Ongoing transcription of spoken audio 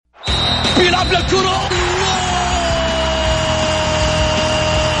يلعب لكرة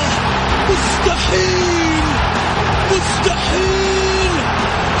مستحيل مستحيل،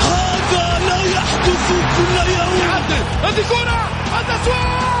 هذا لا يحدث كل يوم. هذه كرة، هذا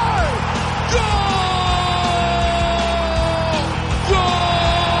سؤال، جول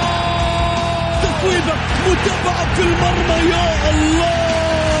تفويضة متابعة في المرمى، يا الله.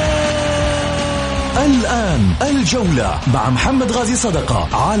 الآن الجولة مع محمد غازي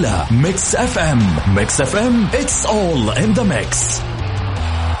صدقة على ميكس اف ام. ميكس اف ام it's all in the mix.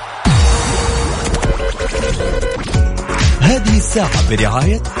 هذه الساعة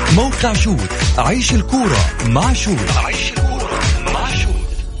برعاية موقع شوت. عيش الكورة مع شوت.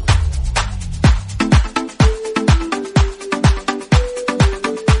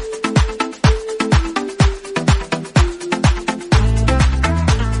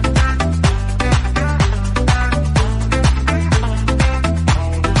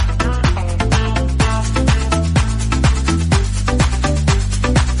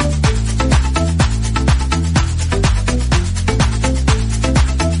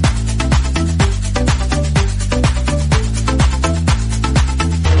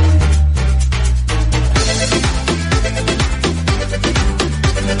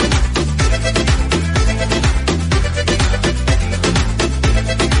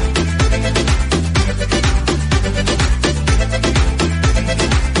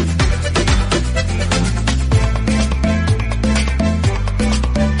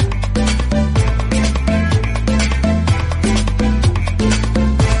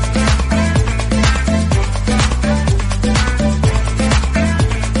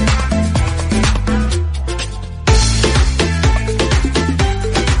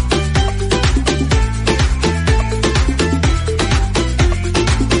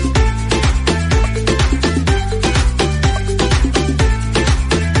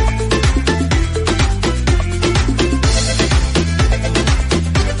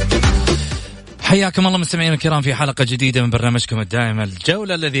 حياكم الله مستمعين الكرام في حلقة جديدة من برنامجكم الدائم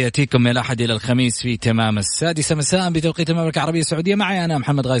الجولة، الذي يأتيكم من الأحد إلى الخميس في تمام 6 مساء بتوقيت المملكة العربية السعودية. معي أنا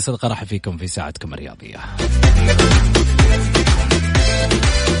محمد غازي صدقة، راح فيكم في ساعتكم الرياضية.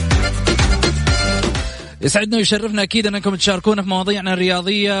 يسعدنا ويشرفنا أكيد أنكم تشاركونا في مواضيعنا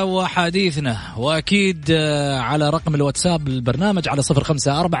الرياضية وحديثنا، وأكيد على رقم الواتساب البرنامج على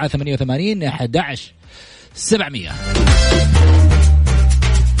 0548811700.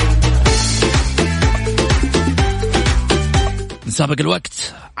 نسابق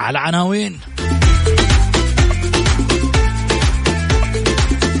الوقت على عناوين.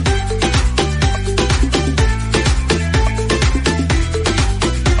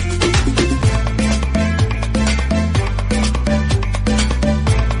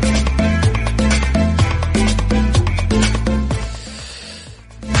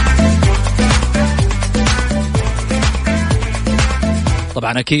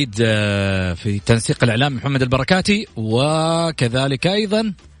 طبعا أكيد في تنسيق الإعلام محمد البركاتي، وكذلك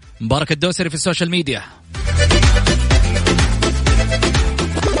أيضا مبارك الدوسري في السوشيال ميديا.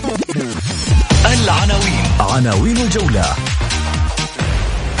 عناوين الجولة.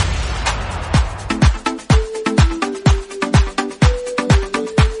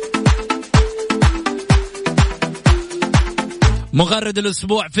 مغرد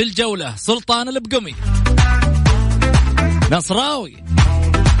الأسبوع في الجولة سلطان البقمي نصراوي.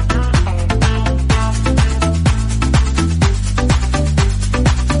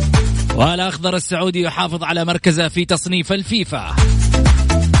 والأخضر السعودي يحافظ على مركزه في تصنيف الفيفا.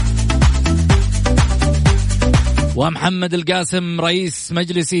 ومحمد القاسم رئيس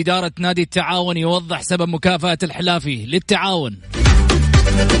مجلس إدارة نادي التعاون يوضح سبب مكافأة الحلافي للتعاون.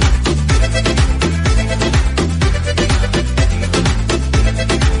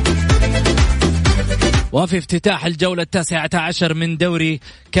 وفي افتتاح الجولة 19 من دوري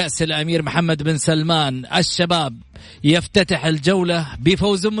كأس الأمير محمد بن سلمان، الشباب يفتتح الجولة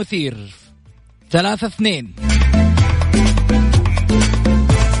بفوز مثير 3-2.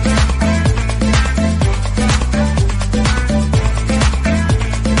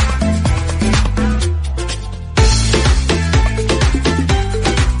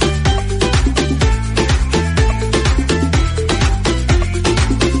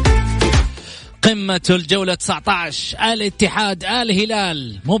 قمة الجولة 19 الاتحاد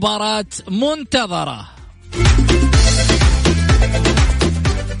الهلال، مباراة منتظرة.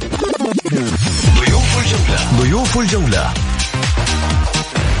 ضيوف الجولة.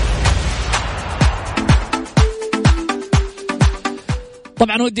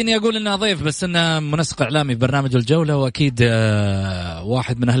 طبعا ودي اني اقول انه ضيف، بس انه منسق اعلامي في برنامج الجولة، واكيد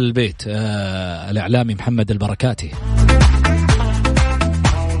واحد من اهل البيت، الاعلامي محمد البركاتي.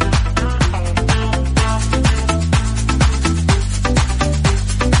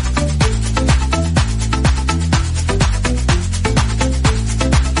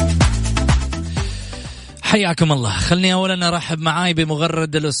 حياكم الله. خلني أولا أرحب معاي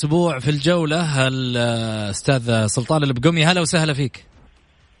بمغرد الأسبوع في الجولة الأستاذ سلطان البقمي. هلا وسهلا فيك.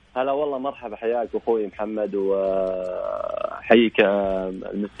 هلا والله، مرحبا، حياك أخوي محمد، وحيك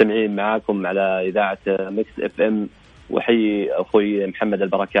المستمعين معاكم على إذاعة ميكس اف ام، وحي أخوي محمد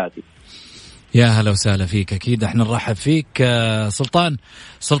البركاتي. يا هلا وسهلا فيك. أكيد احنا نرحب فيك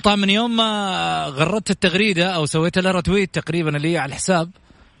سلطان من يوم ما غردت التغريدة أو سويت لها رتويت تقريبا اللي هي على الحساب،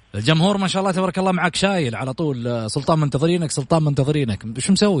 الجمهور ما شاء الله تبارك الله معك شايل على طول. سلطان منتظرينك.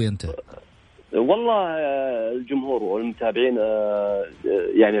 شو مسوي أنت؟ والله الجمهور والمتابعين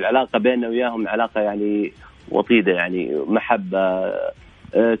يعني العلاقة بيننا وياهم علاقة يعني وطيدة، يعني محبة.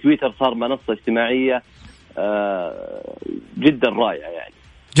 تويتر صار منصة اجتماعية جدا رائعة يعني.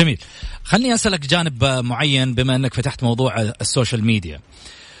 جميل. خلني أسألك جانب معين بما أنك فتحت موضوع السوشيال ميديا.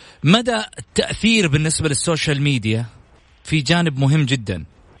 مدى التأثير بالنسبة للسوشيال ميديا في جانب مهم جدا،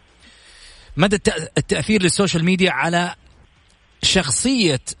 مدى التأثير للسوشيال ميديا على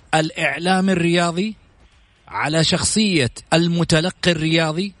شخصية الإعلام الرياضي، على شخصية المتلقي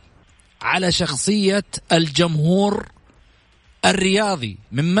الرياضي، على شخصية الجمهور الرياضي،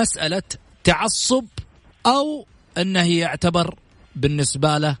 من مسألة تعصب أو أنه يعتبر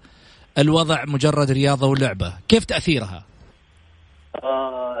بالنسبة له الوضع مجرد رياضة ولعبة. كيف تأثيرها؟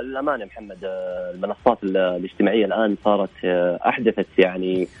 للأمانة محمد، المنصات الاجتماعية الآن صارت أحدثت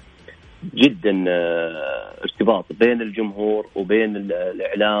يعني جدا ارتباط بين الجمهور وبين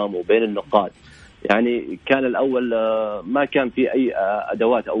الإعلام وبين النقاد. يعني كان الأول ما كان في أي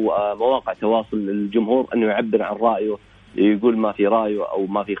أدوات أو مواقع تواصل للجمهور أنه يعبر عن رأيه، يقول ما في رأيه أو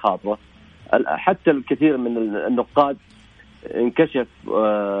ما في خاطره. حتى الكثير من النقاد انكشف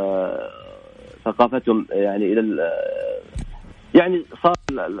ثقافتهم يعني إلى يعني صار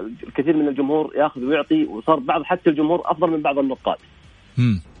الكثير من الجمهور يأخذ ويعطي، وصار بعض حتى الجمهور أفضل من بعض النقاد.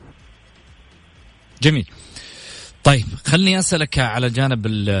 جميل. طيب خلني أسألك على الجانب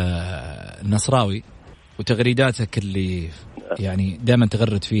النصراوي وتغريداتك اللي يعني دائما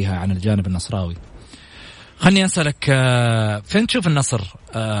تغرد فيها عن الجانب النصراوي. خلني أسألك فين تشوف النصر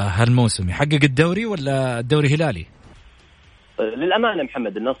هالموسم؟ يحقق الدوري ولا الدوري هلالي؟ للأمانة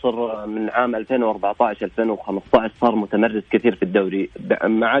محمد، النصر من عام 2014-2015 صار متمرس كثير في الدوري،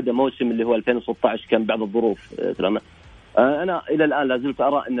 ما عدا موسم اللي هو 2016 كان بعض الظروف. أنا إلى الآن لازلت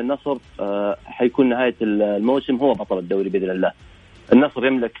أرى أن النصر حيكون نهاية الموسم هو بطل الدوري بإذن الله. النصر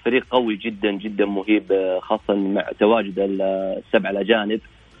يملك فريق قوي جدا جدا مهيب، خاصة مع تواجد السبع الأجانب.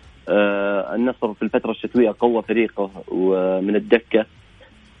 النصر في الفترة الشتوية قوى فريقه ومن الدكة.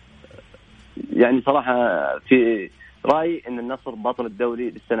 يعني صراحة في رأيي أن النصر بطل الدوري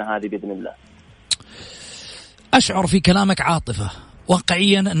للسنة هذه بإذن الله. أشعر في كلامك عاطفة.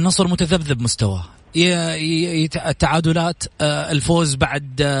 واقعيا النصر متذبذب مستواه، التعادلات، الفوز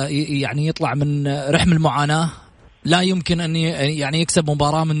بعد يعني يطلع من رحم المعاناة، لا يمكن أن يعني يكسب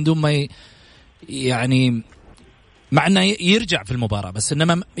مباراة من دون ما يعني مع أنه يرجع في المباراة، بس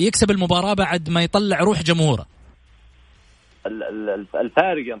إنما يكسب المباراة بعد ما يطلع روح جمهوره.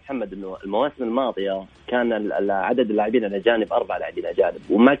 الفارق يا محمد إنه المواسم الماضية كان عدد اللاعبين الأجانب 4 لاعبين أجانب،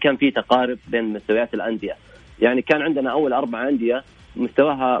 وما كان في تقارب بين مستويات الأندية. يعني كان عندنا أول 4 أندية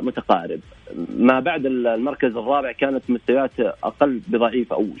مستواها متقارب، ما بعد المركز الرابع كانت مستويات أقل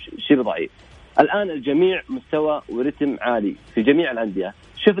بضعيفة أو شبه ضعيف. الآن الجميع مستوى ورتم عالي في جميع الأندية.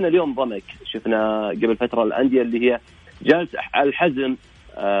 شفنا اليوم ضمك، شفنا قبل فترة الأندية اللي هي جالس الحزم،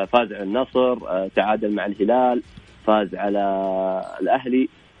 فاز على النصر، تعادل مع الهلال، فاز على الأهلي.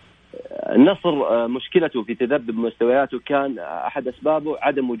 النصر مشكلته في تذبذب مستوياته كان أحد أسبابه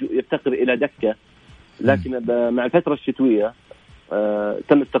عدم وجود، يفتقر إلى دكة. لكن مع الفترة الشتوية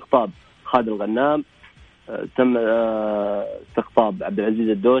تم استقطاب خالد الغنام، تم استقطاب عبد العزيز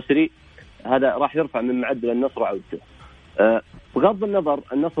الدوسري، هذا راح يرفع من معدل النصر وعودته. بغض النظر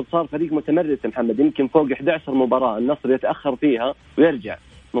النصر صار فريق متمرس محمد، يمكن فوق 11 مباراة النصر يتأخر فيها ويرجع،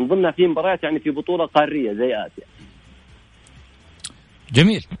 من ضمنها في مباريات يعني في بطولة قارية زي آسيا.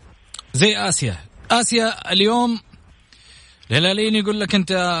 جميل. زي آسيا اليوم الهلاليين يقول لك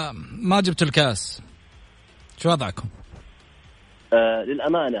أنت ما جبت الكاس، شو وضعكم؟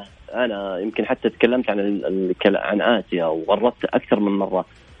 للأمانة أنا يمكن حتى تكلمت عن آسيا وغردت أكثر من مرة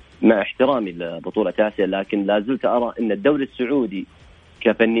مع احترامي لبطولة آسيا، لكن لازلت أرى أن الدوري السعودي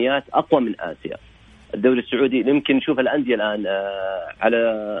كفنيات أقوى من آسيا. الدوري السعودي يمكن نشوف الأندية الآن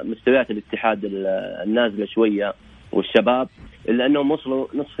على مستويات الاتحاد النازلة شوية والشباب، إلا أنهم وصلوا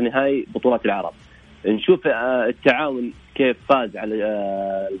نصف نهائي بطولة العرب. نشوف التعاون كيف فاز على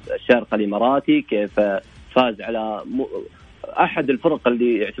الشارقة الإماراتي، كيف فاز على أحد الفرق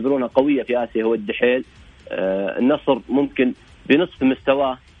اللي يعتبرونها قوية في آسيا هو الدحيل. النصر ممكن بنصف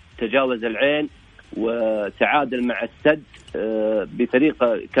مستواه تجاوز العين، وتعادل مع السد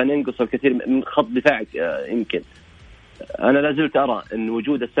بطريقة كان ينقص الكثير من خط دفاعك. يمكن أنا لازلت أرى أن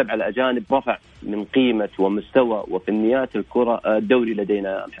وجود السبعة الأجانب رفع من قيمة ومستوى وفنيات الكرة الدوري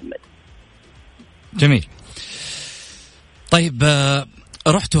لدينا محمد. جميل. طيب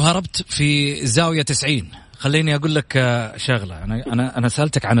رحت وهربت في زاوية 90. خليني أقول لك شغلة. أنا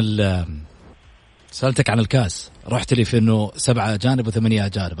سألتك عن الكاس، رحت لي في إنه 7 أجانب و8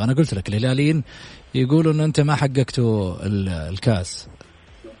 أجانب. أنا قلت لك الهلاليين يقولوا إنه أنت ما حققتوا الكاس.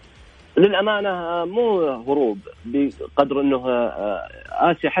 للأمانة مو هروب بقدر أنه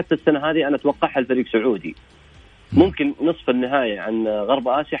آسيا حتى السنة هذه أنا أتوقعها الفريق سعودي. ممكن نصف النهاية عن غرب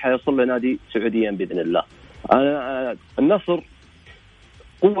آسيا حيصل لنادي سعوديا بإذن الله. النصر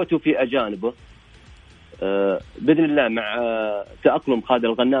قوته في أجانبه بإذن الله، مع تأقلم خالد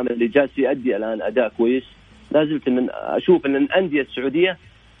الغنام اللي جالس يؤدي الآن أداء كويس. لازلت أن أشوف أن الأندية السعودية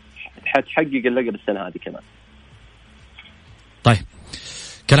حتحقق اللقب السنة هذه كمان. طيب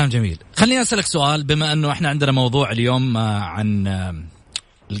كلام جميل. خليني أسألك سؤال، بما أنه إحنا عندنا موضوع اليوم عن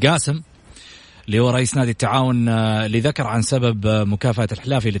القاسم اللي هو رئيس نادي التعاون، اللي ذكر عن سبب مكافأة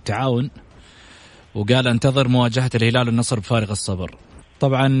الحلافي للتعاون وقال انتظر مواجهة الهلال والنصر بفارغ الصبر.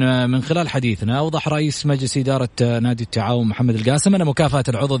 طبعا من خلال حديثنا أوضح رئيس مجلس إدارة نادي التعاون محمد القاسم أن مكافأة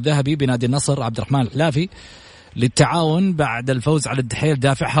العضو الذهبي بنادي النصر عبد الرحمن الحلافي للتعاون بعد الفوز على الدحيل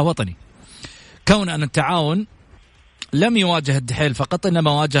دافعها وطني، كون أن التعاون لم يواجه الدحيل فقط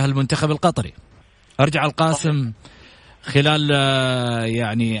إنما واجه المنتخب القطري. أرجع القاسم خلال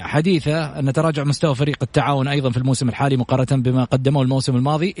يعني حديثه أن تراجع مستوى فريق التعاون أيضا في الموسم الحالي مقارنة بما قدمه الموسم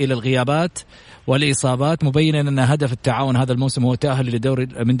الماضي إلى الغيابات والإصابات، مبينا أن هدف التعاون هذا الموسم هو التأهل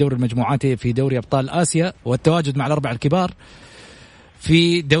من دور المجموعات في دوري أبطال آسيا والتواجد مع الأربع الكبار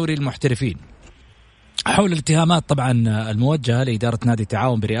في دوري المحترفين. حول الاتهامات طبعا الموجهة لإدارة نادي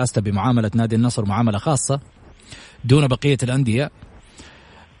التعاون برئاسته بمعاملة نادي النصر معاملة خاصة دون بقية الأندية،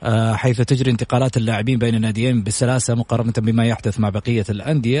 حيث تجري انتقالات اللاعبين بين الناديين بسلاسة مقارنة بما يحدث مع بقية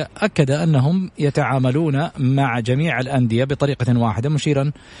الأندية، أكد أنهم يتعاملون مع جميع الأندية بطريقة واحدة،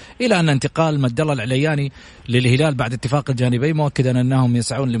 مشيرا إلى أن انتقال مد الله العلياني للهلال بعد اتفاق الجانبين مؤكدا أنهم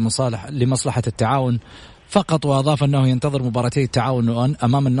يسعون لمصلحة التعاون فقط. وأضاف أنه ينتظر مباراتي التعاون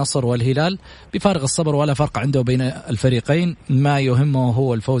أمام النصر والهلال بفارغ الصبر ولا فرق عنده بين الفريقين، ما يهمه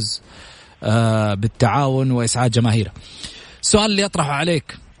هو الفوز بالتعاون وإسعاد جماهيره. السؤال اللي أطرحه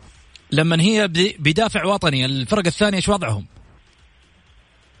عليك، لما هي بدافع وطني الفرق الثانية ايش وضعهم؟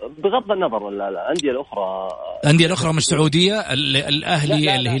 بغض النظر الأندية الأخرى، الأندية الأخرى مش سعودية، الأهلي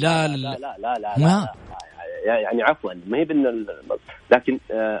لا الهلال لا لا لا لا, لا. يعني عفوا ما هي لكن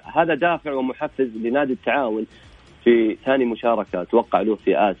هذا دافع ومحفز لنادي التعاون في ثاني مشاركة توقع له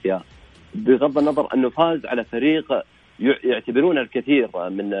في آسيا، بغض النظر أنه فاز على فريق يعتبرون الكثير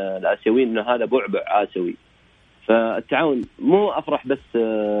من الآسيويين أنه هذا بعبع آسيوي. فالتعاون مو أفرح بس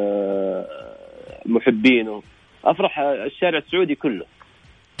محبينه، أفرح الشارع السعودي كله.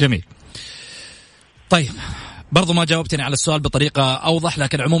 جميل. طيب برضو ما جاوبتني على السؤال بطريقة أوضح،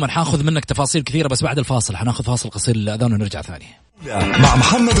 لكن عموما حاخذ منك تفاصيل كثيرة، بس بعد الفاصل حناخذ فاصل قصير للأذان ونرجع ثاني مع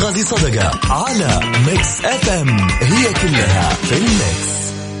محمد غازي صدقة على ميكس اف ام. هي كلها في الميكس.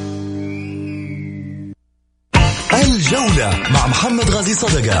 الجولة مع محمد غازي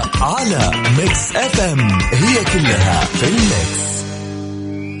صدقة على ميكس اف ام. هي كلها في الميكس.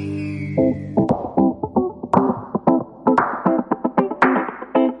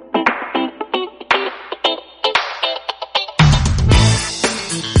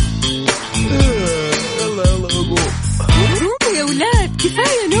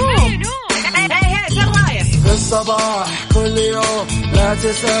 الصباح كل يوم لا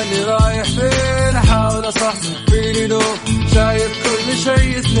تسألني رايح فين، أحاول أصحصح فيني نوم، شايف كل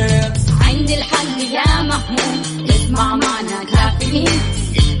شيء اثنين. عندي الحل يا محمود، اسمع معنا كافيين،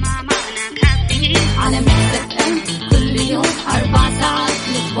 اسمع معنا كافيين على مكس ام كل يوم 4 ساعات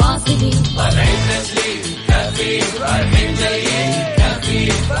متواصلين. طالعين تسليم كافيين، رايحين جايين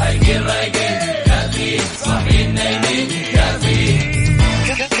كافيين، رايقين رايقين كافيين، صاحيين نايمين كافيين.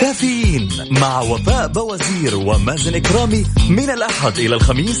 كافيين مع وفاء بوزير ومازن إكرامي من الأحد إلى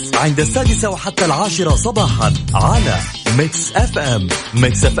الخميس عند 6 وحتى 10 صباحا على ميكس اف ام.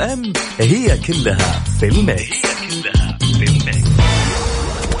 ميكس اف ام هي كلها في الميكس.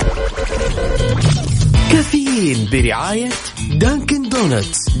 كافيين برعاية دانكن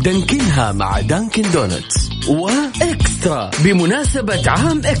دونتس، دانكنها مع دانكن دونتس. وإكسترا بمناسبة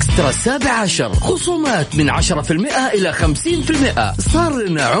عام إكسترا 17 خصومات من 10% إلى 50%. صار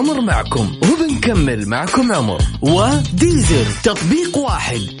لنا عمر معكم وبنكمل معكم عمر. وديزر تطبيق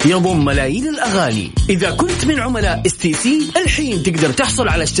واحد يضم ملايين الأغاني. إذا كنت من عملاء STC الحين تقدر تحصل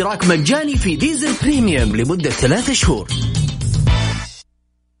على اشتراك مجاني في ديزر بريميوم لمدة 3 شهور.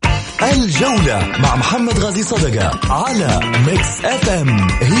 الجولة مع محمد غازي صدقة على ميكس اف ام،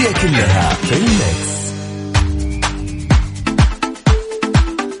 هي كلها في الميكس.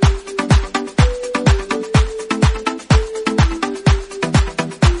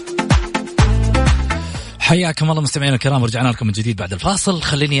 حياكم الله مستمعينا الكرام، ورجعنا لكم من جديد بعد الفاصل.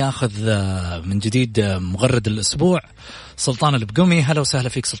 خليني أخذ من جديد مغرد الأسبوع سلطان البقومي. هلا وسهلا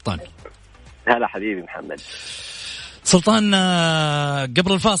فيك سلطان. هلا حبيبي محمد. سلطان،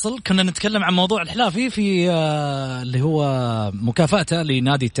 قبل الفاصل كنا نتكلم عن موضوع الحلافي في اللي هو مكافأته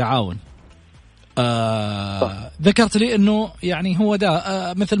لنادي التعاون. ذكرت لي أنه يعني هو ده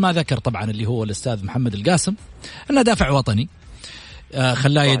مثل ما ذكر طبعا اللي هو الأستاذ محمد القاسم أنه دافع وطني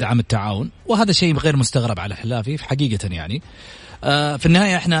خلاه يدعم التعاون، وهذا شيء غير مستغرب على الحلافي في حقيقة. يعني في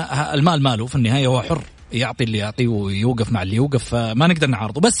النهاية احنا المال ماله، في النهاية هو حر يعطي اللي يعطي ويوقف مع اللي يوقف، ما نقدر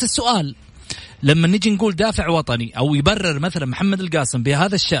نعارضه. بس السؤال لما نجي نقول دافع وطني أو يبرر مثلا محمد القاسم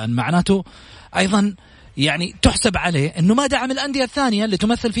بهذا الشأن، معناته أيضا يعني تحسب عليه أنه ما دعم الأندية الثانية اللي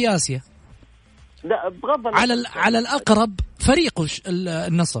تمثل في آسيا. لا بغض على الأقرب فريق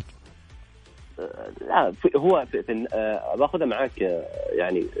النصر. لا هو باخذها معك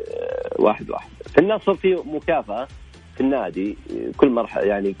يعني واحد في النصر في مكافأة في النادي كل مرحلة،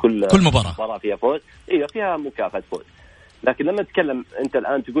 يعني كل مباراة فيها فوز، ايوه فيها مكافأة فوز. لكن لما تتكلم انت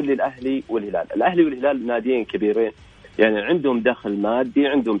الان تقول لي الاهلي والهلال ناديين كبيرين، يعني عندهم دخل مادي،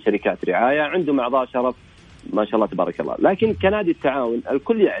 عندهم شركات رعاية، عندهم اعضاء شرف ما شاء الله تبارك الله. لكن كنادي التعاون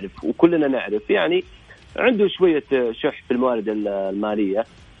الكل يعرف وكلنا نعرف يعني عنده شوية شح في الموارد المالية،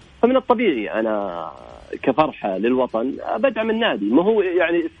 فمن الطبيعي أنا كفرحة للوطن بدعم النادي. ما هو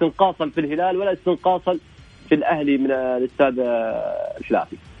يعني استنقاصا في الهلال ولا استنقاصا في الأهلي من الأستاذ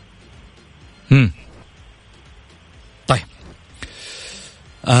الحلافي. طيب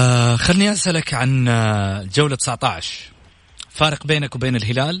خلني أسألك عن جولة 19. فارق بينك وبين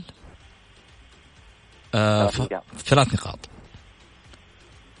الهلال 3 نقاط.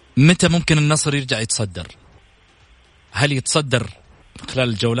 متى ممكن النصر يرجع يتصدر؟ هل يتصدر خلال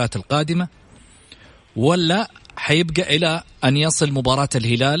الجولات القادمة ولا حيبقى إلى أن يصل مباراة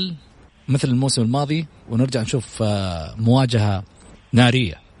الهلال مثل الموسم الماضي ونرجع نشوف مواجهة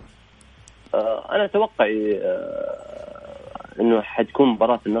نارية؟ أنا أتوقع أنه حتكون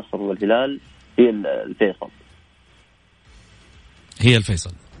مباراة النصر والهلال هي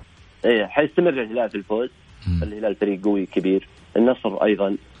الفيصل. إيه حيستمر الهلال في الفوز. الهلال فريق قوي كبير، النصر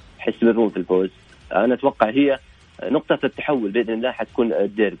أيضا حيستمرون في الفوز. أنا أتوقع هي نقطة التحول بإذن الله حتكون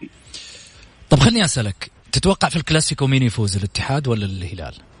الديربي. طب خلني أسألك، تتوقع في الكلاسيكو مين يفوز، الاتحاد ولا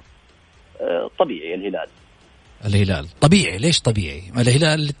الهلال؟ طبيعي الهلال. طبيعي. ليش طبيعي؟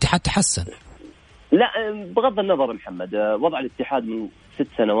 الهلال الاتحاد تحسن. لا بغض النظر محمد، وضع الاتحاد من 6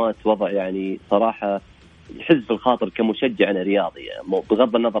 سنوات وضع يعني صراحة يحز في الخاطر كمشجع أنا رياضي، يعني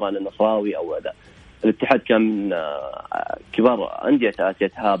بغض النظر عن النصراوي أو هذا. الاتحاد كان من كبار أندية آسيا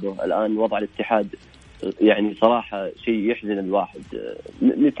تهابه، الآن وضع الاتحاد يعني صراحة شيء يحزن الواحد.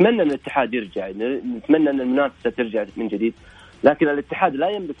 نتمنى أن الاتحاد يرجع، نتمنى أن المنافسة ترجع من جديد، لكن الاتحاد لا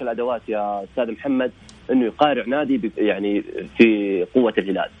يملك الأدوات يا أستاذ محمد أنه يقارع نادي يعني في قوة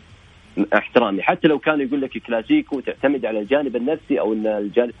الهلال. احترامي حتى لو كان يقول لك كلاسيكو تعتمد على الجانب النفسي أو أن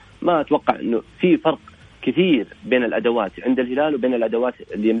الجانب، ما أتوقع أنه في فرق كثير بين الأدوات عند الهلال وبين الأدوات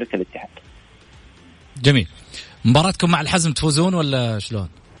اللي يملكها الاتحاد. جميل. مباراتكم مع الحزم تفوزون ولا شلون؟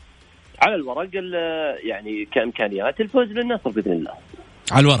 على الورق يعني كإمكانيات الفوز للنصر بإذن الله.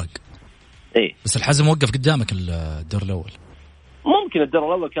 على الورق إيه. بس الحزم وقف قدامك الدور الأول. ممكن الدور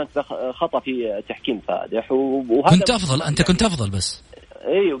الأول كانت خطأ في تحكيم فادح وهذا كنت أفضل. أنت كنت أفضل بس.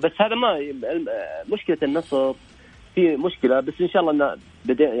 أيوه بس هذا ما مشكلة النصر، في مشكلة بس إن شاء الله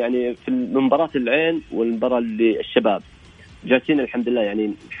يعني في مباراة العين والمباراة للشباب جالسين الحمد لله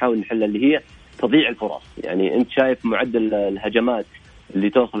يعني نحاول نحل اللي هي تضييع الفرص. يعني أنت شايف معدل الهجمات اللي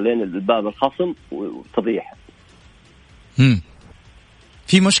توصل لين الباب الخصم وتضييعها.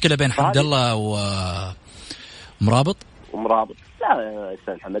 في مشكلة بين حمد الله ومرابط. لا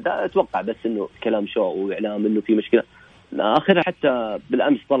أستاذ محمد أتوقع بس إنه كلام شو وإعلام إنه في مشكلة. آخرها حتى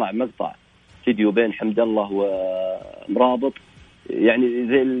بالأمس طلع مقطع فيديو بين حمد الله ومرابط، يعني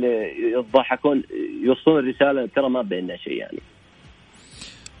زي اللي يضحكون يوصلون الرسالة ترى ما بيننا شيء يعني.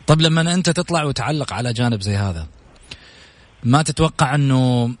 طب لما أنت تطلع وتعلق على جانب زي هذا، ما تتوقع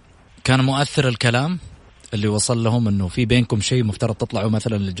أنه كان مؤثر الكلام اللي وصل لهم أنه في بينكم شيء مفترض تطلعوا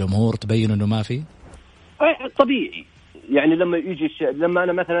مثلا للجمهور تبينوا أنه ما في؟ طبيعي يعني لما يجي لما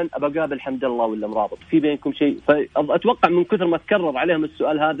أنا مثلا أبقابل حمد الله ولا مرابط في بينكم شيء، فأتوقع من كثر ما تكرر عليهم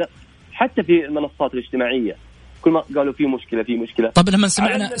السؤال هذا حتى في المنصات الاجتماعية كل ما قالوا في مشكلة. طب لما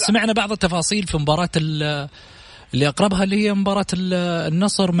سمعنا بعض التفاصيل في مباراة اللي أقربها اللي هي مباراة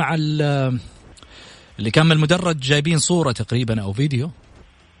النصر مع اللي كان من المدرج جايبين صورة تقريبا أو فيديو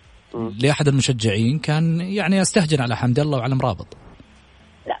لأحد المشجعين كان يعني يستهجن على حمد الله وعلى مرابط.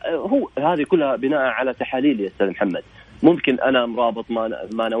 هو هذه كلها بناء على تحاليل يا أستاذ محمد. ممكن أنا مرابط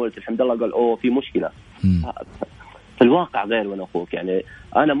ما ناولت الحمد الله قال أوه في مشكلة. في الواقع غير وانا اخوك يعني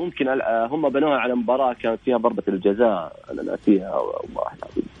انا ممكن هم بنوها على مباراه كانت فيها ضربه الجزاء انا ناسيها والله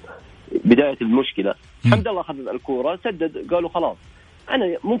بدايه المشكله. الحمد لله اخذ الكوره سدد قالوا خلاص.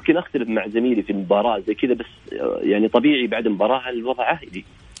 انا ممكن اختلف مع زميلي في المباراه زي كذا بس يعني طبيعي بعد مباراه الوضع عادي.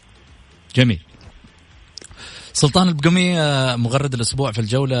 جميل. سلطان البقمي مغرد الاسبوع في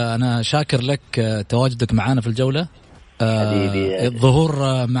الجوله، انا شاكر لك تواجدك معنا في الجوله.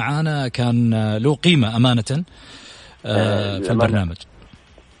 الظهور معنا كان له قيمه امانه في البرنامج.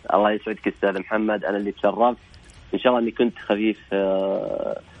 الله يسعدك استاذ محمد، انا اللي تشرفت ان شاء الله اني كنت خفيف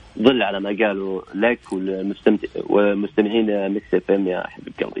ظل على ما قالوا لك والمستمعين ميكس اف ام يا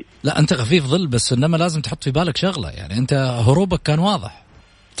حبيب قلبي. لا انت خفيف ظل بس انما لازم تحط في بالك شغله، يعني انت هروبك كان واضح،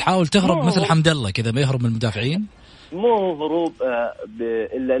 تحاول تهرب مثل حمد الله كذا ما يهرب من المدافعين. مو هروب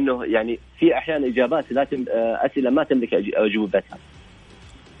الا انه يعني في احيان اجابات اسئله ما تملك اجوبتها.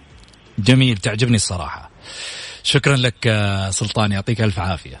 جميل، تعجبني الصراحه. شكرا لك سلطان، يعطيك الف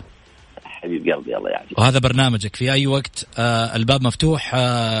عافيه حبيب قلبي. الله يعافيك. وهذا برنامجك في اي وقت، الباب مفتوح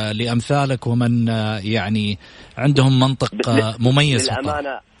لامثالك ومن يعني عندهم منطق مميز.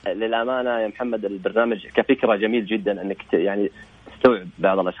 للامانه يا محمد البرنامج كفكره جميل جدا انك يعني تستوعب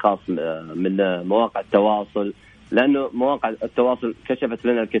بعض الاشخاص من مواقع التواصل، لانه مواقع التواصل كشفت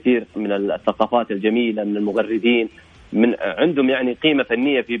لنا الكثير من الثقافات الجميله من المغردين، من عندهم يعني قيمه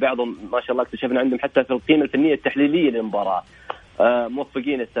فنيه في بعضهم ما شاء الله اكتشفنا عندهم حتى في القيمه الفنيه التحليليه للمباراه.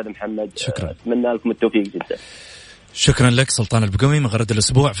 موفقين استاذ محمد. شكرا. اتمنى لكم التوفيق جدا. شكرا لك سلطان البقمي مغرد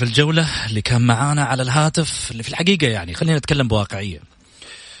الاسبوع في الجوله اللي كان معانا على الهاتف. اللي في الحقيقه يعني خلينا نتكلم بواقعيه،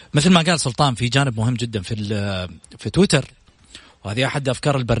 مثل ما قال سلطان في جانب مهم جدا في تويتر، وهذه أحد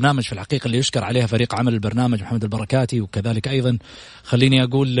أفكار البرنامج في الحقيقة اللي يشكر عليها فريق عمل البرنامج محمد البركاتي، وكذلك أيضا خليني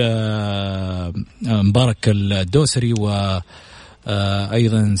أقول مبارك الدوسري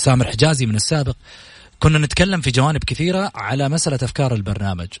وأيضا سامر حجازي من السابق. كنا نتكلم في جوانب كثيرة على مسألة أفكار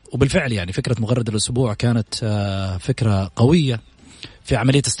البرنامج، وبالفعل يعني فكرة مغرد الأسبوع كانت فكرة قوية في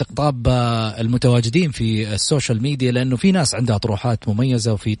عملية استقطاب المتواجدين في السوشيال ميديا، لأنه في ناس عندها طروحات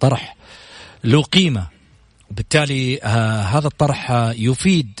مميزة وفي طرح له قيمة، وبالتالي هذا الطرح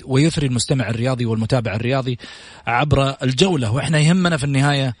يفيد ويثري المستمع الرياضي والمتابع الرياضي عبر الجولة. وإحنا يهمنا في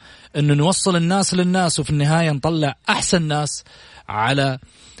النهاية أنه نوصل الناس للناس، وفي النهاية نطلع أحسن ناس على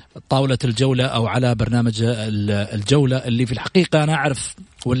طاولة الجولة أو على برنامج الجولة، اللي في الحقيقة أنا أعرف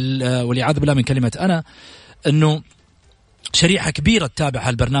والعياذ بالله من كلمة أنا أنه شريحة كبيرة تتابع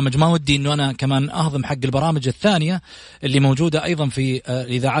هالبرنامج. ما ودي أنه أنا كمان أهضم حق البرامج الثانية اللي موجودة أيضا في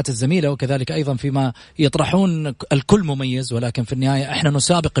الإذاعات الزميلة، وكذلك أيضا فيما يطرحون الكل مميز، ولكن في النهاية إحنا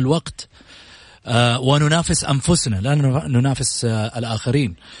نسابق الوقت وننافس أنفسنا لا ننافس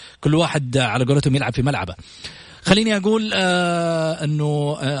الآخرين. كل واحد على قولتهم يلعب في ملعبه. خليني أقول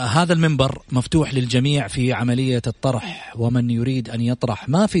أنه هذا المنبر مفتوح للجميع في عملية الطرح، ومن يريد أن يطرح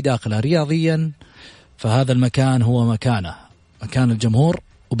ما في داخله رياضيا فهذا المكان هو مكانه، مكان الجمهور،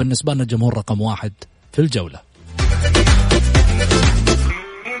 وبالنسبة لنا الجمهور رقم 1 في الجولة.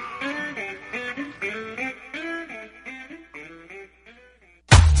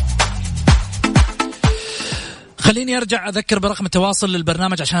 خليني أرجع أذكر برقم التواصل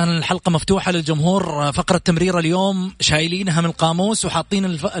للبرنامج عشان الحلقة مفتوحة للجمهور. فقرة تمرير اليوم شايلينها من القاموس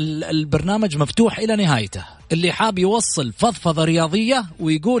وحاطين البرنامج مفتوح إلى نهايته. اللي حاب يوصل فضفضة رياضية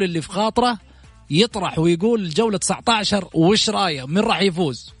ويقول اللي في خاطره يطرح ويقول الجولة 19 وش رايه من راح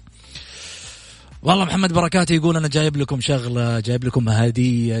يفوز. والله محمد بركاتي يقول أنا جايب لكم شغلة، جايب لكم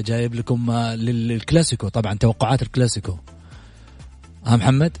هدية، جايب لكم للكلاسيكو. طبعا توقعات الكلاسيكو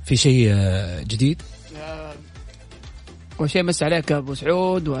محمد في شيء جديد؟ وشيء مس عليك أبو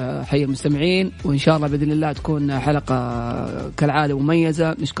سعود وحي المستمعين، وإن شاء الله بإذن الله تكون حلقة كالعادة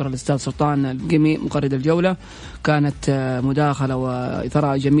مميزة. نشكر الأستاذ سلطان البقمي مقرد الجولة، كانت مداخلة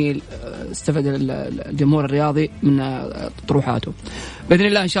وإثراء جميل، استفاد الجمهور الرياضي من طروحاته. بإذن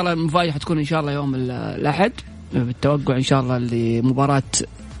الله إن شاء الله المفاجأة تكون إن شاء الله يوم الأحد بالتوقع إن شاء الله لمباراة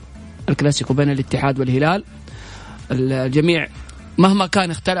الكلاسيكو بين الاتحاد والهلال. الجميع مهما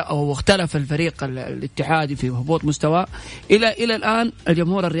كان اختلف الفريق الاتحادي في هبوط مستواه، إلى الآن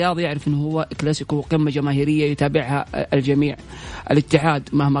الجمهور الرياضي يعرف أنه هو كلاسيكو قمة جماهيرية يتابعها الجميع. الاتحاد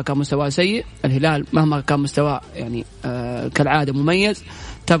مهما كان مستواه سيء، الهلال مهما كان مستواه يعني كالعادة مميز،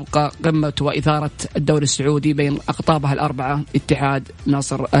 تبقى قمة وإثارة الدوري السعودي بين أقطابها الأربعة: اتحاد،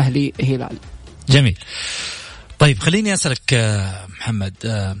 نصر، أهلي، هلال. جميل. طيب خليني أسألك محمد،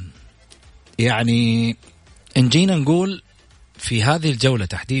 يعني إن جينا نقول في هذه الجولة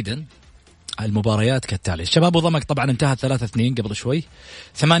تحديدا المباريات كالتالي: الشباب وضمك طبعا انتهت 3-2 قبل شوي،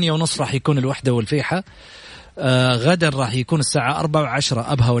 8:30 راح يكون الوحدة والفيحة، غدا راح يكون الساعة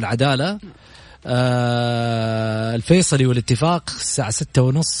 4:10 أبها والعدالة، الفيصلي والاتفاق الساعة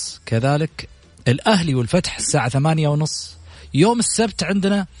 6:30 كذلك، الأهلي والفتح الساعة 8:30. يوم السبت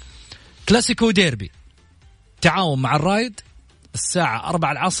عندنا كلاسيكو ديربي تعاون مع الرايد الساعة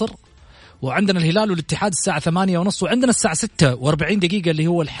 4 العصر، وعندنا الهلال والاتحاد الساعة 8:30، وعندنا الساعة 46 دقيقة اللي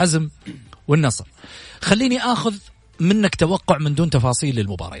هو الحزم والنصر. خليني أخذ منك توقع من دون تفاصيل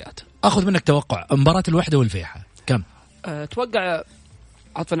للمباريات، أخذ منك توقع مباراة الوحدة والفيحة كم؟ أتوقع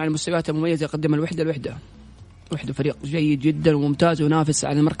عطفا على المستويات المميزة يقدم الوحدة فريق جيد جدا وممتاز ونافس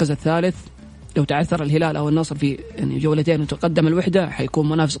على المركز الثالث. لو تعثر الهلال أو النصر في يعني جولتين وتقدم الوحدة حيكون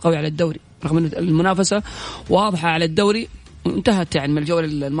منافس قوي على الدوري، رغم أن المنافسة واضحة على الدوري انتهت يعني من الجولة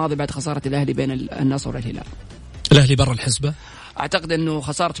الماضية بعد خسارة الأهلي بين النصر والهلال. الأهلي برا الحسبة. أعتقد أنه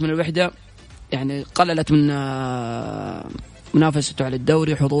خسارة من الوحدة يعني قللت من منافسته على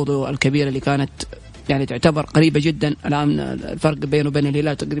الدوري، حظوظه الكبيرة اللي كانت يعني تعتبر قريبة جدا. الآن الفرق بينه وبين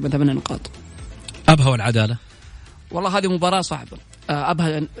الهلال تقريبا 8 نقاط. أبها والعدالة، والله هذه مباراة صعبة.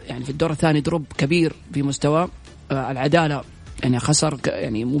 أبها يعني في الدور الثاني دروب كبير في مستوى. العدالة يعني خسر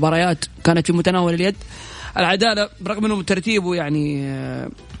يعني مباريات كانت في متناول اليد. العدالة برغم أنه ترتيبه يعني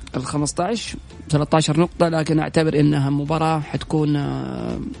 13 نقطة، لكن أعتبر أنها مباراة حتكون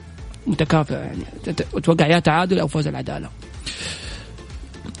متكافئة، يعني أتوقع يا تعادل أو فوز العدالة.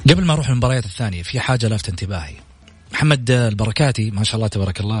 قبل ما أروح المباريات الثانية في حاجة لافت انتباهي. محمد البركاتي ما شاء الله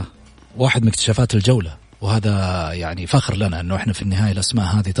تبارك الله واحد من اكتشافات الجولة، وهذا يعني فخر لنا أنه إحنا في النهاية الأسماء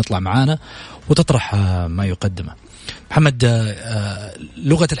هذه تطلع معانا وتطرح ما يقدمه. محمد،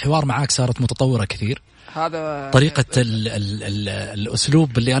 لغة الحوار معاك صارت متطورة كثير، هذا طريقة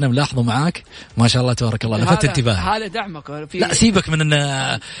الأسلوب اللي أنا ملاحظه معاك ما شاء الله تبارك الله لفت انتباهي. هذا دعمك لا سيبك من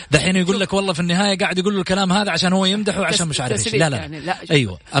إن دحين يقول لك والله في النهاية قاعد يقول له الكلام هذا عشان هو يمدحه عشان مش عارف إيش. لا يعني لا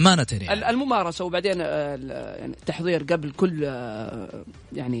أيوة أمانة يعني. الممارسة وبعدين يعني التحضير قبل كل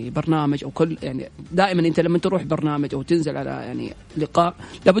يعني برنامج أو كل يعني دائما أنت لما تروح برنامج أو تنزل على يعني لقاء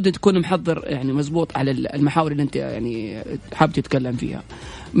لابد تكون محضر يعني مزبوط على المحاور اللي أنت يعني حابب تتكلم فيها.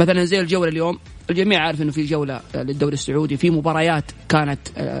 مثلا زي الجولة اليوم الجميع عارف انه في جولة للدوري السعودي، في مباريات كانت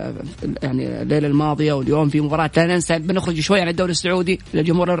يعني الليلة الماضية واليوم في مباراة. لا ننسى بنخرج شوي عن الدوري السعودي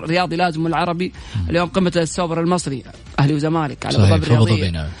للجمهور الرياضي لازم العربي. اليوم قمة السوبر المصري اهلي وزمالك على ضباب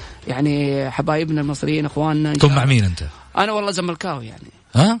الرياضية، يعني حبايبنا المصريين اخواننا. كن مع مين انت؟ انا والله زملكاوي يعني.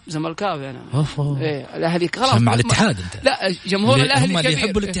 ها زملكاوي انا. إيه الاهلي خلاص مع الاتحاد انت. لا جمهور الاهلي هم اللي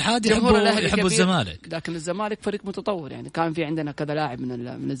يحبوا الاتحاد يحبوا الزمالك، لكن الزمالك فريق متطور. يعني كان في عندنا كذا لاعب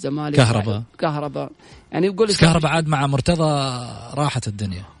من الزمالك، كهرباء يعني يقول كهرباء عاد مع مرتضى راحت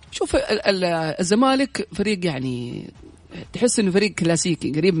الدنيا. شوف الزمالك فريق يعني تحس انه فريق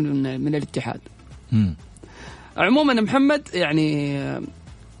كلاسيكي قريب من الاتحاد. عموما محمد يعني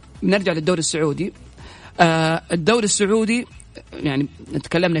نرجع للدوري السعودي. الدوري السعودي يعني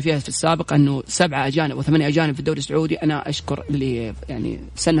تكلمنا فيها في السابق أنه 7 أجانب و8 أجانب في الدوري السعودي. أنا أشكر اللي يعني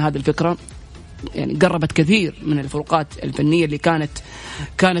سن هذه الفكرة، يعني قربت كثير من الفروقات الفنية اللي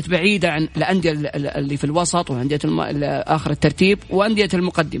كانت بعيدة عن الأندية اللي في الوسط وأندية آخر الترتيب وأندية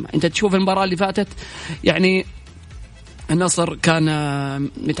المقدمة. أنت تشوف المباراة اللي فاتت يعني النصر كان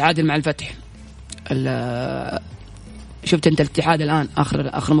متعادل مع الفتح. شفت أنت الاتحاد الآن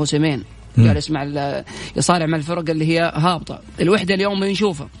آخر موسمين جالس مع يصارع مع الفرق اللي هي هابطة. الوحدة اليوم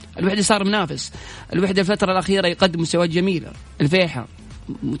بنشوفه، الوحدة صار منافس، الوحدة الفترة الأخيرة يقدم مستويات جميلة، الفيحة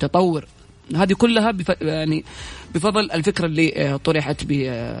متطور. هذه كلها يعني بفضل الفكرة اللي طرحت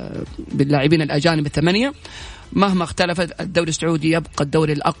باللاعبين الأجانب 8. مهما اختلفت الدوري السعودي يبقى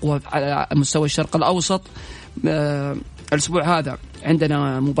الدوري الأقوى على مستوى الشرق الأوسط. الأسبوع هذا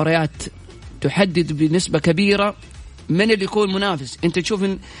عندنا مباريات تحدد بنسبة كبيرة من اللي يكون منافس. أنت تشوف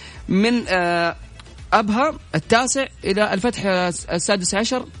من أبها 9 إلى الفتح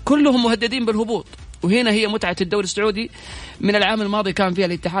 16 كلهم مهددين بالهبوط، وهنا هي متعة الدوري السعودي. من العام الماضي كان فيها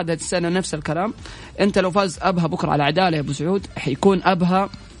الاتحاد هذه السنة نفس الكلام. أنت لو فاز أبها بكرة على عدالة يا أبو سعود حيكون أبها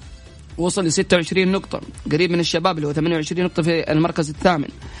وصل ل 26 نقطة، قريب من الشباب اللي هو 28 نقطة في المركز الثامن.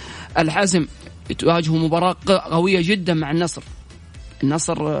 الحزم تواجهوا مباراة قوية جدا مع النصر.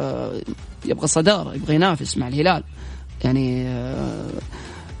 النصر يبغى صدارة، يبغى ينافس مع الهلال، يعني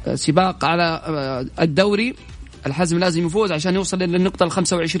سباق على الدوري. الحزم لازم يفوز عشان يوصل للنقطة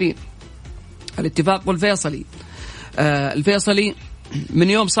 25. الاتفاق والفيصلي، الفيصلي من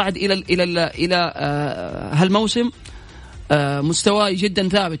يوم صعد إلى هالموسم مستوى جدا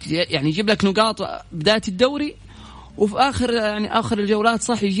ثابت، يعني يجيب لك نقاط بداية الدوري وفي آخر الجولات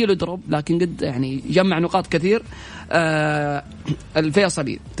صح يجي له دروب، لكن قد يعني جمع نقاط كثير.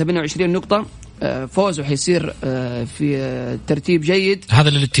 الفيصلي 28 نقطة، فوزه حيصير في ترتيب جيد. هذا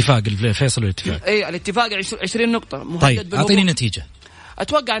الاتفاق الفيصل والاتفاق. اي الاتفاق 20 نقطة. طيب اعطيني نتيجة.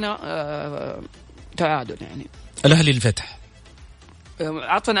 اتوقع انا تعادل يعني. الاهلي الفتح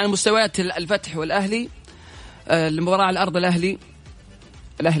عطفا عن مستويات الفتح والاهلي، المباراة على الارض الاهلي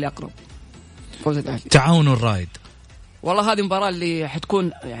اقرب، فوز الاهلي. تعاون الرائد، والله هذه مباراة اللي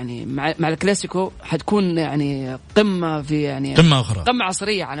حتكون يعني مع الكلاسيكو حتكون يعني قمة في يعني قمة أخرى، قمة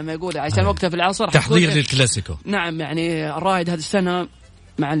عصرية على ما يقول، عشان وقتها في العصر تحضير للكلاسيكو. نعم، يعني الرائد هذه السنة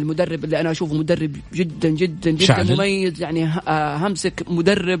مع المدرب اللي أنا أشوفه مدرب جدا جدا جدا مميز، يعني همسك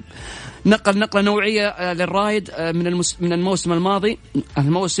مدرب نقلة نوعية للرائد من الموسم الماضي.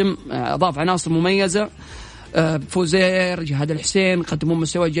 الموسم أضاف عناصر مميزة، فوزير، جهاد الحسين قدموا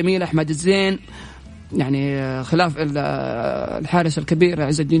مستوى جميل، أحمد الزين، يعني خلاف الحارس الكبير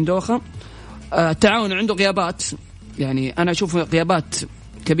عز الدين دوخة. التعاون عنده غيابات، يعني أنا أشوف غيابات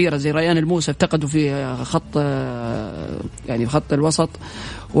كبيرة زي ريان الموسى افتقدوا في خط يعني خط الوسط،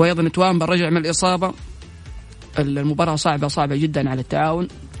 وأيضا توامبا رجع من الإصابة. المباراة صعبة جدا على التعاون.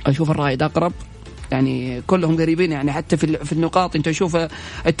 أشوف الرائد أقرب، يعني كلهم قريبين، يعني حتى في النقاط أنت تشوف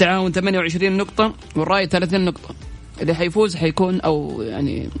التعاون 28 نقطة والرائد 30 نقطة. اللي حيفوز حيكون أو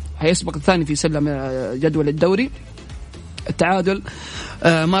يعني حيسبق الثاني في سلم جدول الدوري. التعادل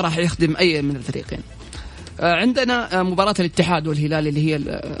ما راح يخدم أي من الفريقين. عندنا مباراة الاتحاد والهلال اللي هي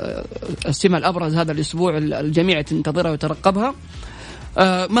السمة الأبرز هذا الأسبوع، الجميع تنتظرها وترقبها.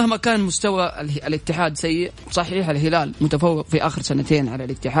 مهما كان مستوى الاتحاد سيء، صحيح الهلال متفوق في آخر سنتين على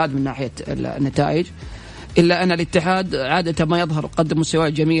الاتحاد من ناحية النتائج، إلا أن الاتحاد عادة ما يظهر قدم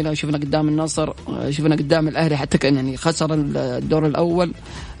مستويات جميلة. شفنا قدام النصر، شفنا قدام الأهلي، حتى كان يعني خسر الدور الأول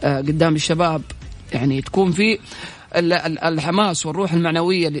قدام الشباب. يعني تكون في الحماس والروح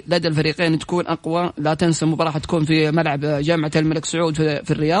المعنوية لدى الفريقين تكون أقوى. لا تنسى المباراة تكون في ملعب جامعة الملك سعود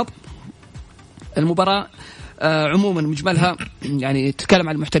في الرياض. المباراة عموما مجملها يعني تتكلم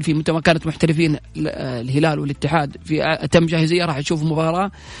عن المحترفين، متى ما كانت محترفين الهلال والاتحاد في أتم جاهزية راح تشوف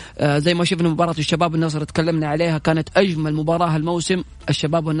مباراة زي ما شفنا مباراة الشباب والنصر تكلمنا عليها، كانت أجمل مباراة الموسم.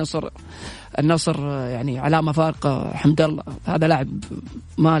 الشباب والنصر يعني علامة فارقة. حمد الله هذا لاعب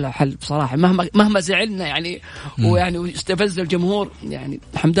ما له حل بصراحة، مهما زعلنا يعني ويعني استفز الجمهور، يعني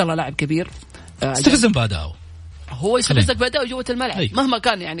حمد الله لاعب كبير. استفز باداو، هو يستفزك بأداء جوة الملعب مهما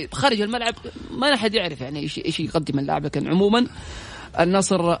كان، يعني خارج الملعب ما أحد يعرف يعني إيش يقدم اللاعب. لكن عموما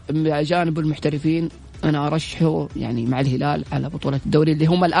النصر بجانب المحترفين أنا أرشحه يعني مع الهلال على بطولة الدوري اللي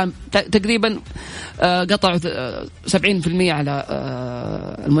هم الآن تقريبا قطعوا 70% على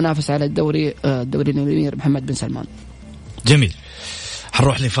المنافسة على الدوري الأمير محمد بن سلمان. جميل،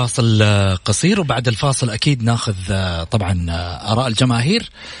 حنروح لفاصل قصير وبعد الفاصل أكيد ناخذ طبعا آراء الجماهير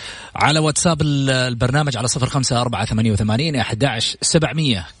على واتساب البرنامج على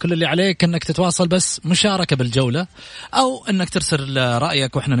 0548811700. كل اللي عليك انك تتواصل بس مشاركة بالجولة او انك ترسل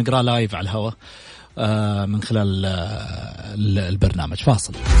رأيك واحنا نقرأ لايف على الهواء من خلال البرنامج.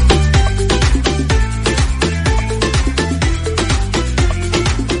 فاصل.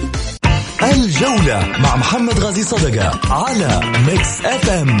 الجولة مع محمد غازي صدقة على ميكس اف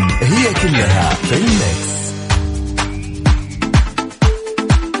ام، هي كلها في الميكس.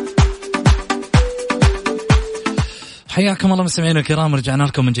 حياكم الله مستمعينا الكرام، رجعنا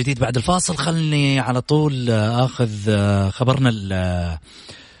لكم من جديد بعد الفاصل. خلني على طول اخذ خبرنا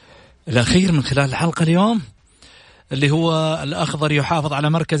الاخير من خلال الحلقة اليوم، اللي هو الاخضر يحافظ على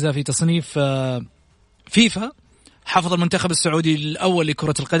مركزه في تصنيف فيفا. حافظ المنتخب السعودي الاول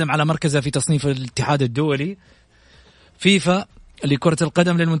لكرة القدم على مركزه في تصنيف الاتحاد الدولي فيفا لكرة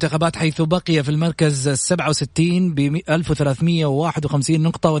القدم للمنتخبات، حيث بقي في المركز 67 ب 1351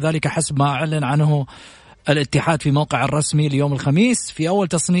 نقطة، وذلك حسب ما أعلن عنه الاتحاد في موقع الرسمي اليوم الخميس في أول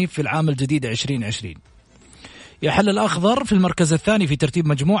تصنيف في العام الجديد 2020. يحل الأخضر في المركز الثاني في ترتيب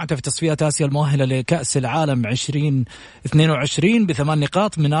مجموعته في تصفيات آسيا المؤهلة لكأس العالم 2022 ب8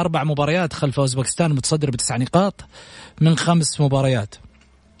 نقاط من 4 مباريات، خلف أوزبكستان متصدر ب9 نقاط من 5 مباريات.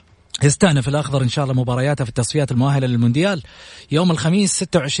 يستأنف الأخضر إن شاء الله مبارياته في التصفيات المؤهلة للمونديال يوم الخميس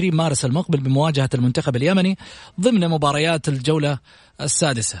 26 مارس المقبل بمواجهة المنتخب اليمني ضمن مباريات الجولة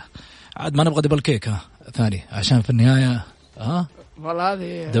السادسة. عاد ما نبغى دبل كيك ثاني عشان في النهاية والله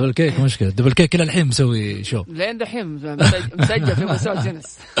هذه دبل كيك مشكلة. دبل كيك كل الحين مسوي شو لين دحين مسجل في مسؤول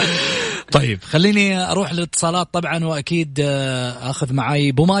جنس. طيب خليني أروح للاتصالات طبعا، وأكيد أخذ معي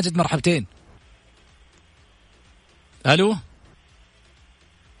أبو ماجد. مرحبتين. ألو.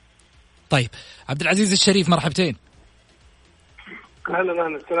 طيب عبد العزيز الشريف مرحبتين. أهلا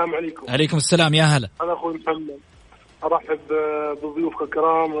السلام عليكم. عليكم السلام يا هلا. أنا أخوي محمد، أرحب بضيوفك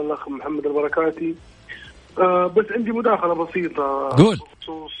الكرام والأخ محمد البركاتي. بس عندي مداخلة بسيطة. قول.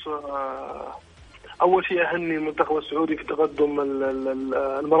 بخصوص أول شيء أهني المنتخب السعودي في تقدم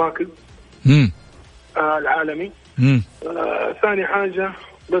المراكز العالمي. ثاني حاجة،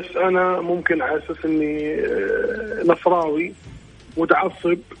 بس أنا ممكن على أساس إني نصراوي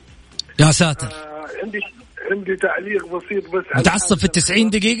متعصب. يا ساتر. عندي تعليق بسيط بس. متعصب في 90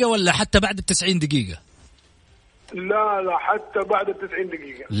 دقيقة ولا حتى بعد 90 دقيقة؟ لا حتى بعد 90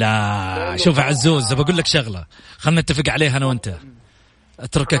 دقيقة. لا شوف عزوز، بقول لك شغلة خلنا نتفق عليها أنا وأنت.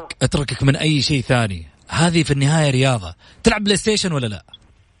 اتركك من أي شيء ثاني. هذه في النهاية رياضة. تلعب بلاي ستيشن ولا لا؟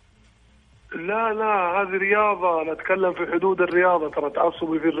 لا هذه رياضة، نتكلم في حدود الرياضة. ترى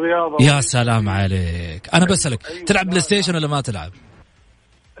تعصبي في الرياضة. يا سلام عليك. أنا بسألك تلعب بلاي ستيشن ولا ما تلعب؟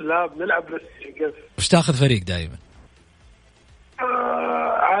 لا بنلعب بلاي ستيشن. كيف؟ وش تاخذ فريق دائما؟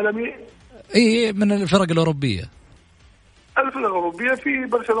 عالمي. إيه من الفرق الأوروبية. الفرق الأوروبية في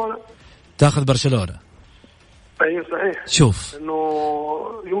برشلونة. تاخذ برشلونة. أي صحيح. شوف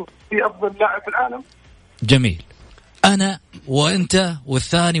إنه في أفضل لاعب في العالم. جميل. أنا وأنت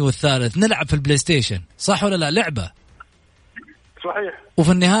والثاني والثالث نلعب في البلاي ستيشن، صح ولا لا؟ لعبة. صحيح.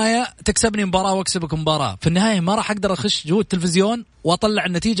 وفي النهاية تكسبني مباراة واكسبك مباراة. في النهاية ما راح أقدر أخش جوه التلفزيون وأطلع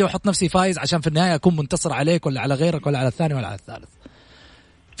النتيجة وأحط نفسي فايز عشان في النهاية أكون منتصر عليك ولا على غيرك ولا على الثاني ولا على الثالث.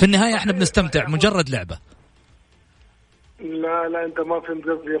 في النهاية إحنا بنستمتع، مجرد لعبة. لا أنت ما فهمت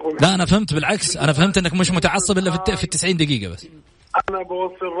قصدي يا أخوي. لا أنا فهمت، بالعكس أنا فهمت أنك مش متعصب إلا في 90 دقيقة بس. أنا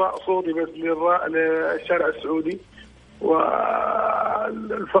بوصل صوتي بس للشارع السعودي، وهي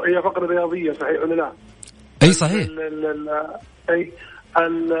فقرة رياضية صحيح ولا لا؟ أي صحيح.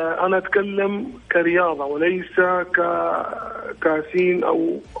 أنا أتكلم كرياضة وليس كسين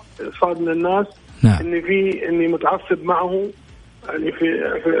أو صاد من الناس. نعم. إني متعصب معه يعني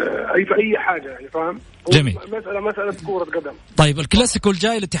في أي حاجة يعني فاهم. جميل. مسألة كرة قدم. طيب الكلاسيكو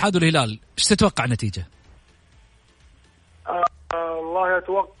الجاي الاتحاد والهلال إيش تتوقع النتيجة؟ والله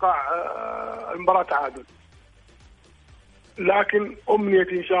أتوقع المباراة تعادل، لكن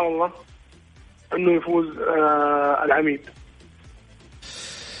أمنيتي إن شاء الله أنه يفوز العميد.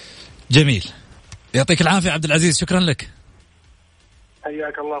 جميل، يعطيك العافية عبد العزيز، شكرا لك.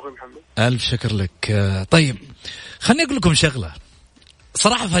 حياك الله أخوي محمد. ألف شكر لك. طيب خلني أقول لكم شغلة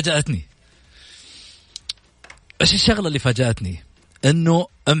صراحة فاجأتني. إيش الشغلة اللي فاجأتني؟ إنه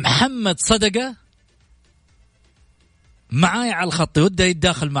محمد صدقة معاي على الخط، وده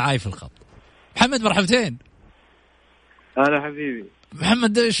يتداخل معاي في الخط. محمد مرحبتين. هلا حبيبي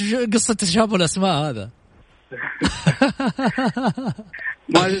محمد، ايش قصة تشابه الأسماء هذا؟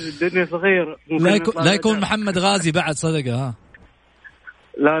 ما الدنيا صغيرة. لا يكون محمد غازي بعد صدقة ها؟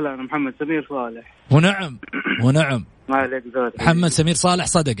 لا أنا محمد سمير صالح. ونعم ما عليك زود. محمد سمير صالح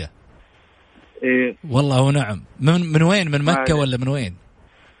صدقة. إيه والله ونعم. من وين؟ من مكة ولا من وين؟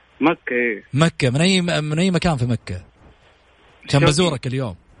 مكة. إيه مكة. من أي مكان في مكة؟ كان بزورك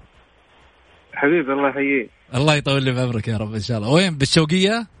اليوم حبيبي. الله يحييك. الله يطول لي بعمرك يا رب إن شاء الله. وين؟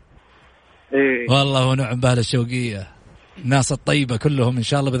 بالشوقية؟ إيه والله ونعم بأهل الشوقية، الناس الطيبة كلهم إن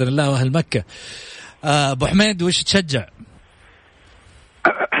شاء الله بإذن الله، وأهل مكة. أبو حميد وش تشجع؟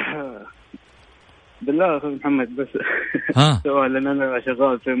 بالله أخي محمد بس سؤال، لأن أنا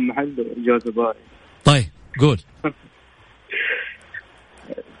شغال في محل جوز باري. طيب قول.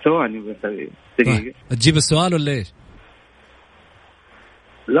 ثواني بس دقيقة. تجيب السؤال ولا إيش؟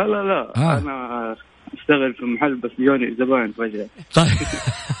 لا أنا أشتغل في محل بس جوني زبائن فجأة. طيب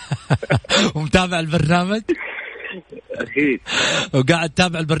ومتابع البرنامج؟ أكيد. وقاعد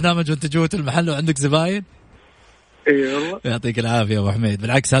تتابع البرنامج وأنت جوة المحل وعندك زباين؟ اي والله. يعطيك العافية أبو حميد،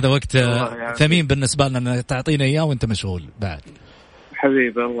 بالعكس هذا وقت ثمين بالنسبة لنا أن تعطينا إياه وأنت مشغول بعد.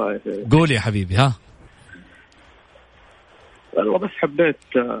 حبيبي الله يسعدك. قول يا حبيبي. ها والله بس حبيت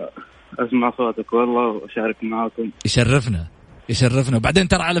أسمع صوتك والله وأشارك معاكم. يشرفنا. وبعدين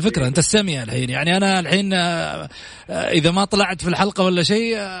ترى على فكرة أنت السميع الحين، يعني أنا الحين إذا ما طلعت في الحلقة ولا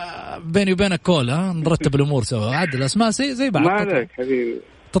شيء بيني وبينك كول نرتب الأمور سوا، عدل الأسماء زي بعض. ما عليك حبيبي.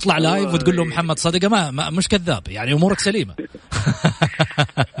 تطلع لايف وتقول له محمد صدقة ما مش كذاب، يعني أمورك سليمة.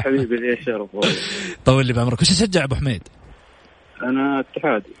 حبيبي لي الشرف. طول لي بعمرك. وش تشجع ابو حميد؟ انا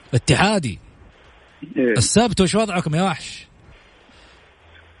اتحادي. إيه؟ السبت وش وضعكم يا وحش؟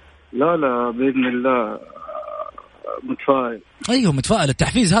 لا باذن الله متفائل. ايوه متفائل.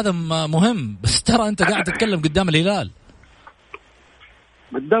 التحفيز هذا مهم، بس ترى انت قاعد تتكلم قدام الهلال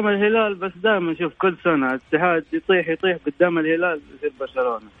بس دائما نشوف كل سنه الاتحاد يطيح قدام الهلال يصير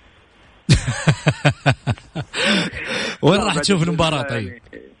برشلونه. وين راح تشوف المباراة طيب؟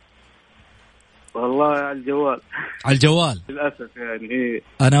 والله على الجوال للأسف يعني.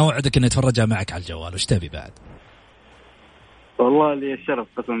 أنا أوعدك إني أتفرجها معك على الجوال. وش تبي بعد؟ والله لي الشرف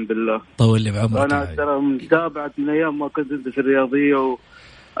قسم بالله. طول لي بعمرك. أنا ترى متابعة من أيام ما كنت أدرس الرياضية،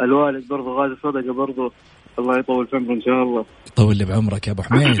 والوالد برضو غازي صدقة برضو، الله يطول في عمره إن شاء الله. طول لي بعمرك يا أبو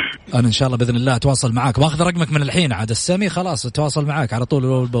حميد. أنا إن شاء الله بإذن الله أتواصل معاك، باخذ رقمك من الحين عاد السامي خلاص أتواصل معاك على طول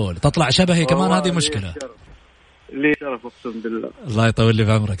أول بأول. تطلع شبهي كمان هذه مشكلة. لي شرف أقسم بالله. الله يطول لي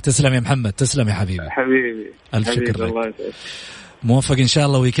بعمرك. تسلم يا محمد، تسلم يا حبيبي. ألف شكر لك. موفق إن شاء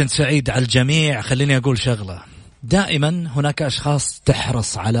الله، ويكند سعيد على الجميع. خليني أقول شغلة، دائما هناك أشخاص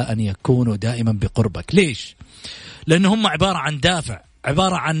تحرص على أن يكونوا دائما بقربك. ليش؟ لأنه هم عبارة عن دافع،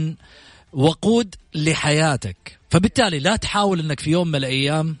 عبارة عن وقود لحياتك. فبالتالي لا تحاول أنك في يوم من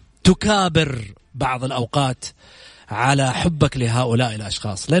الأيام تكابر بعض الأوقات على حبك لهؤلاء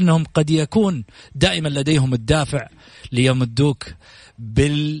الأشخاص، لأنهم قد يكون دائما لديهم الدافع ليمدوك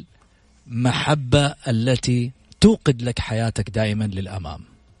بالمحبة التي توقد لك حياتك دائما للأمام.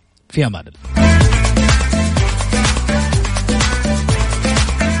 في أمان الله.